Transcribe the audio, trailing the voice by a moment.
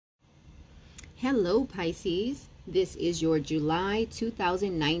Hello Pisces, this is your July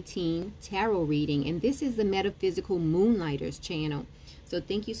 2019 tarot reading, and this is the Metaphysical Moonlighters channel. So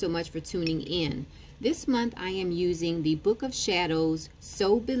thank you so much for tuning in. This month I am using the Book of Shadows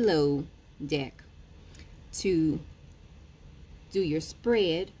So Below deck to do your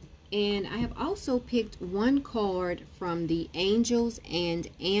spread, and I have also picked one card from the Angels and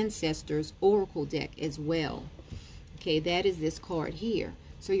Ancestors Oracle deck as well. Okay, that is this card here.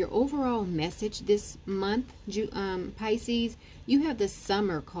 So your overall message this month, Pisces, you have the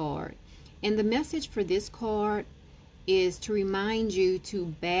Summer card. And the message for this card is to remind you to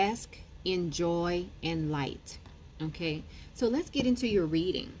bask in joy and light. Okay, so let's get into your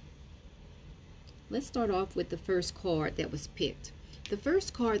reading. Let's start off with the first card that was picked. The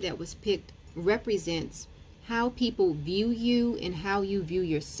first card that was picked represents how people view you and how you view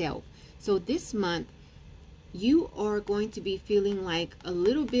yourself. So this month, you are going to be feeling like a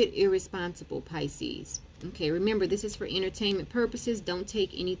little bit irresponsible, Pisces. Okay, remember, this is for entertainment purposes. Don't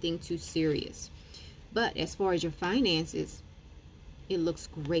take anything too serious. But as far as your finances, it looks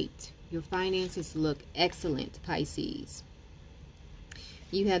great. Your finances look excellent, Pisces.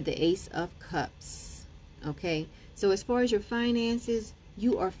 You have the Ace of Cups. Okay, so as far as your finances,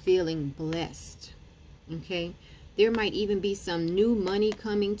 you are feeling blessed. Okay, there might even be some new money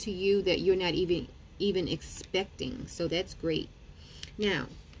coming to you that you're not even expecting, so that's great. Now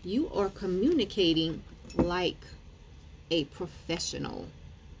you are communicating like a professional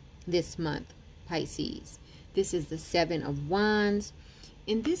this month, Pisces. This is the Seven of Wands,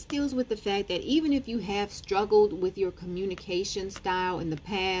 and this deals with the fact that even if you have struggled with your communication style in the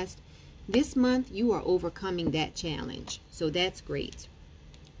past, this month you are overcoming that challenge, so that's great.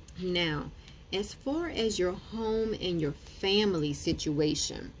 Now, as far as your home and your family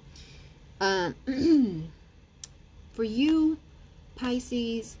situation, for you,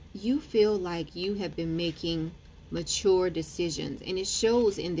 Pisces, you feel like you have been making mature decisions, and it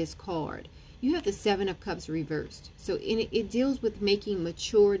shows in this card. You have the Seven of Cups reversed, so it deals with making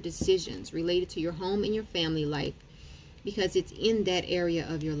mature decisions related to your home and your family life, because it's in that area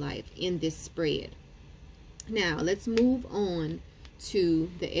of your life in this spread. Now let's move on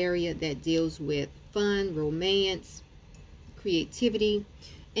to the area that deals with fun, romance, creativity.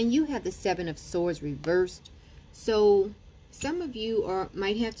 And you have the Seven of Swords reversed. So some of you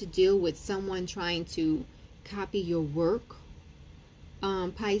might have to deal with someone trying to copy your work,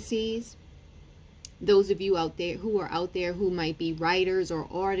 Pisces. Those of you out there who might be writers or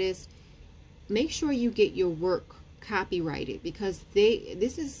artists, make sure you get your work copyrighted, because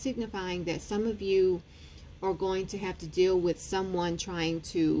this is signifying that some of you are going to have to deal with someone trying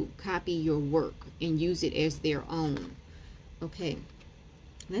to copy your work and use it as their own. Okay.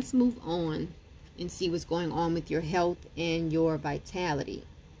 Let's move on and see what's going on with your health and your vitality.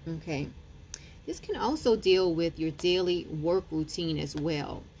 Okay. This can also deal with your daily work routine as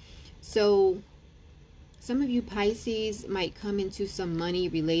well. So some of you Pisces might come into some money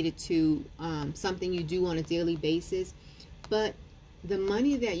related to something you do on a daily basis, but the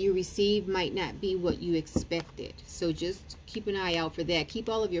money that you receive might not be what you expected. So just keep an eye out for that. Keep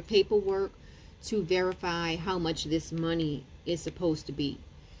all of your paperwork to verify how much this money is supposed to be.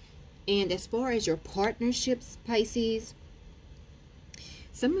 And as far as your partnerships, Pisces,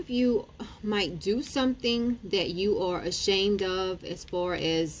 some of you might do something that you are ashamed of as far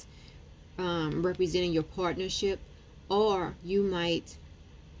as representing your partnership, or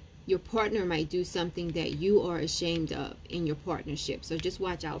your partner might do something that you are ashamed of in your partnership. So just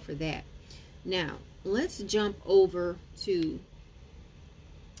watch out for that. Now, let's jump over to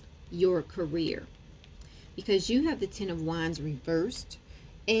your career, because you have the Ten of Wands reversed.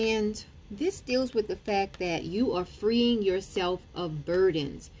 And this deals with the fact that you are freeing yourself of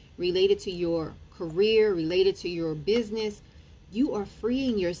burdens related to your career, related to your business. You are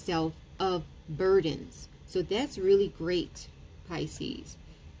freeing yourself of burdens. So that's really great, Pisces.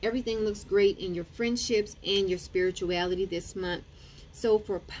 Everything looks great in your friendships and your spirituality this month. So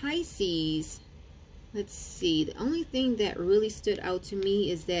for Pisces, let's see. The only thing that really stood out to me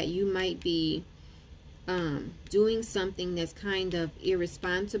is that you might be doing something that's kind of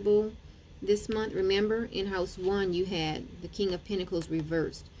irresponsible this month. Remember, in house 1 you had the King of Pentacles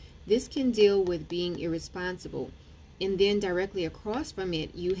reversed. This can deal with being irresponsible, and then directly across from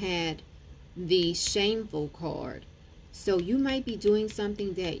it you had the Shameful card. So you might be doing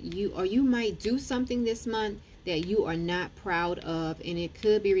something that you might do something this month that you are not proud of, and it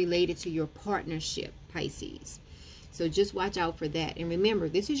could be related to your partnership, Pisces. So just watch out for that. And remember,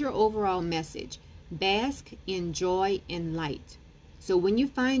 this is your overall message. Bask in joy and light. So when you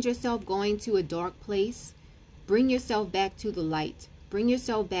find yourself going to a dark place, bring yourself back to the light. Bring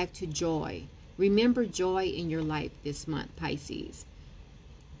yourself back to joy. Remember joy in your life this month, Pisces.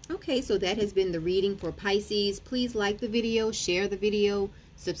 Okay, so that has been the reading for Pisces. Please like the video, share the video,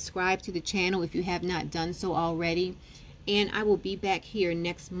 subscribe to the channel if you have not done so already. And I will be back here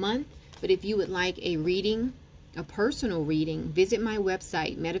next month. But if you would like a reading, a personal reading, visit my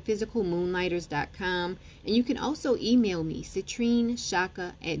website, metaphysicalmoonlighters.com. And you can also email me,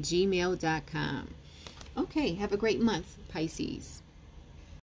 citrinechaka@gmail.com. Okay, have a great month, Pisces.